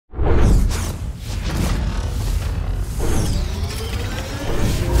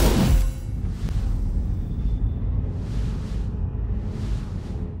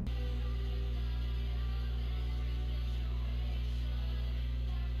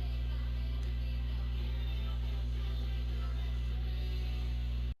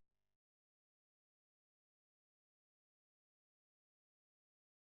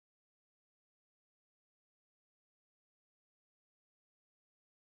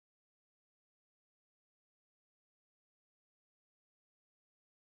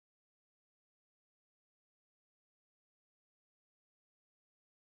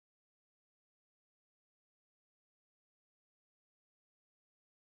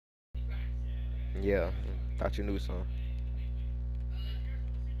Yeah, thought you knew some.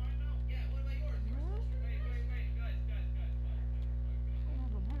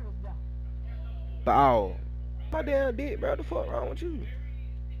 Bow. My damn dick, bro. The fuck wrong with you?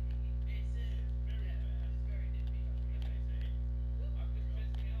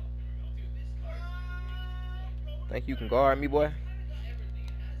 Think you can guard me, boy?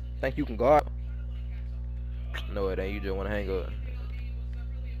 Think you can guard? No, it ain't. You just wanna hang up.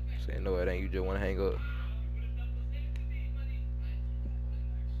 Say no, it ain't. You just wanna hang up.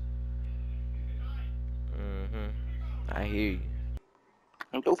 I hear you.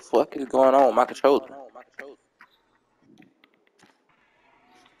 What the fuck is going on with my controller?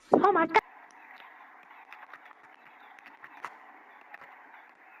 Oh my god.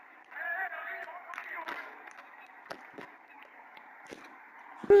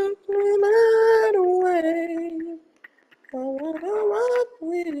 Night away. I wanna rock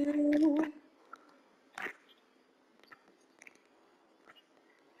with you.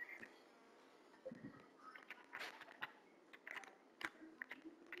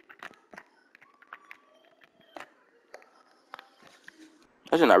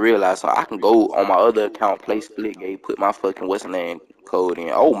 I did not realize so I can go on my other account, play Splitgate, put my fucking what's the name code in.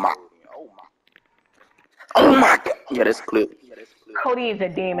 Oh my god. Yeah, that's a clip. Cody is a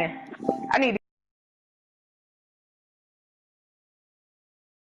demon. I need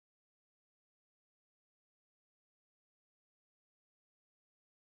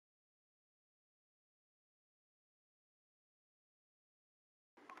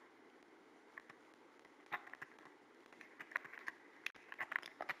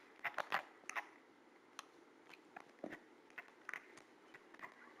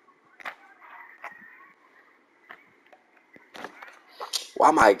Why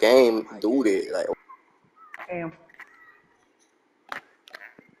my game do that? Like, Damn.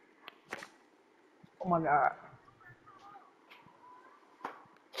 Oh my god.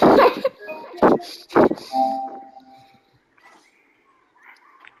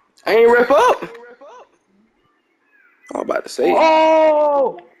 I ain't rep up. I'm about to say it.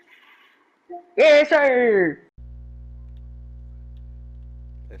 Oh! Yes, sir!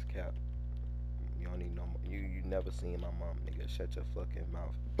 That's cap. You don't need no. You never seen my mom, nigga. Shut your fucking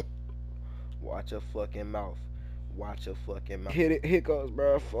mouth. Watch your fucking mouth. Watch your fucking mouth. Hit it, hiccups,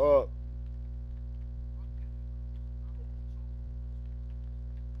 bro. Fuck.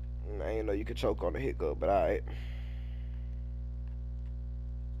 I ain't know you could choke on the hiccup, but alright.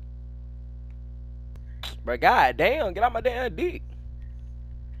 But god damn, get out my damn dick.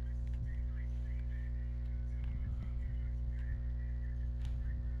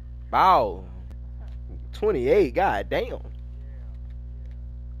 Wow. 28, god damn.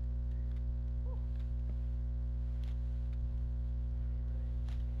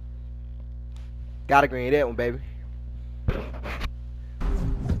 Gotta green that one, baby.